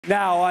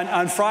Now,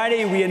 on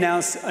Friday, we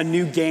announced a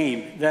new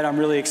game that I'm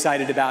really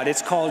excited about.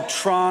 It's called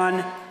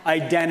TRON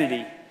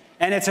Identity.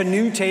 And it's a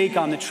new take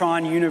on the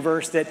Tron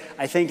universe that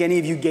I think any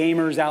of you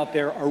gamers out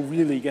there are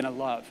really going to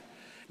love.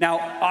 Now,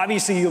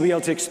 obviously, you'll be able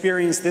to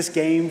experience this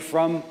game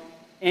from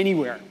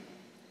anywhere.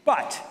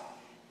 But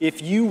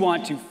if you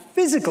want to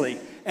physically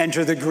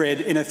enter the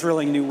grid in a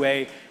thrilling new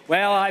way,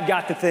 well, I've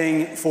got the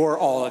thing for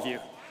all of you.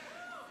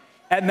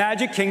 At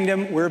Magic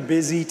Kingdom, we're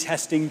busy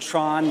testing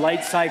TRON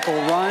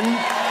Lightcycle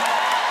Run.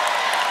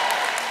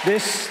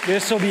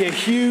 This will be a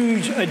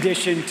huge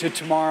addition to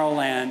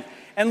Tomorrowland.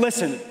 And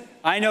listen,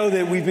 I know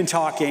that we've been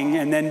talking,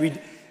 and then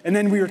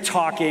we were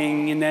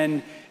talking, and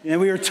then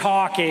we were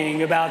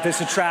talking about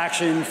this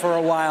attraction for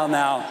a while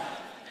now.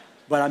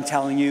 But I'm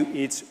telling you,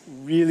 it's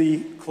really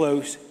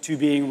close to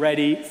being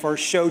ready for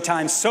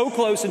showtime. So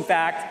close, in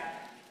fact,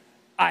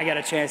 I got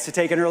a chance to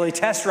take an early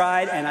test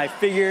ride, and I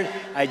figured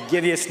I'd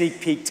give you a sneak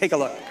peek. Take a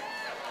look.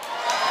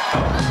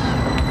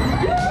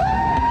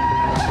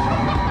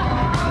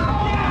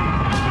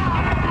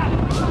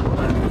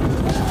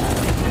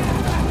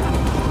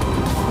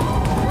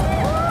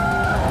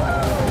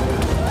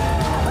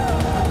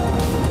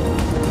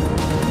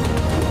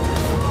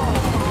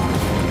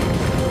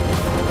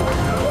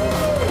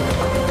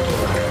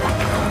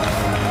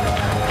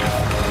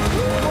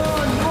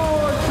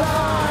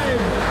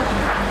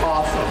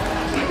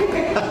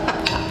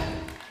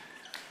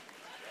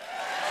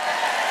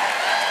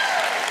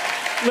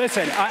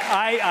 Listen,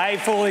 I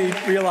fully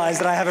realize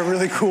that I have a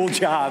really cool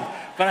job,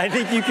 but I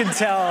think you can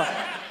tell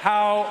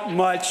how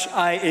much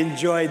I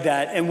enjoyed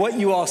that. And what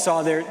you all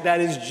saw there,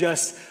 that is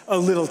just a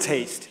little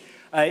taste.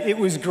 It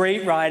was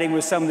great riding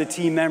with some of the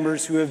team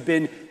members who have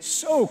been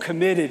so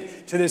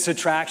committed to this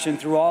attraction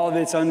through all of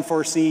its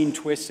unforeseen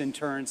twists and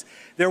turns.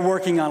 They're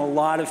working on a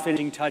lot of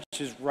finishing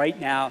touches right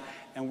now,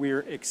 and we're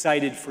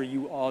excited for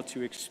you all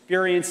to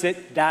experience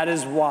it. That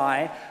is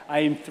why I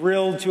am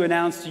thrilled to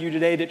announce to you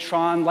today that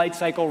TRON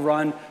Lightcycle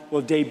Run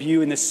will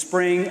debut in the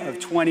spring of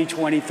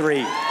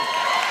 2023.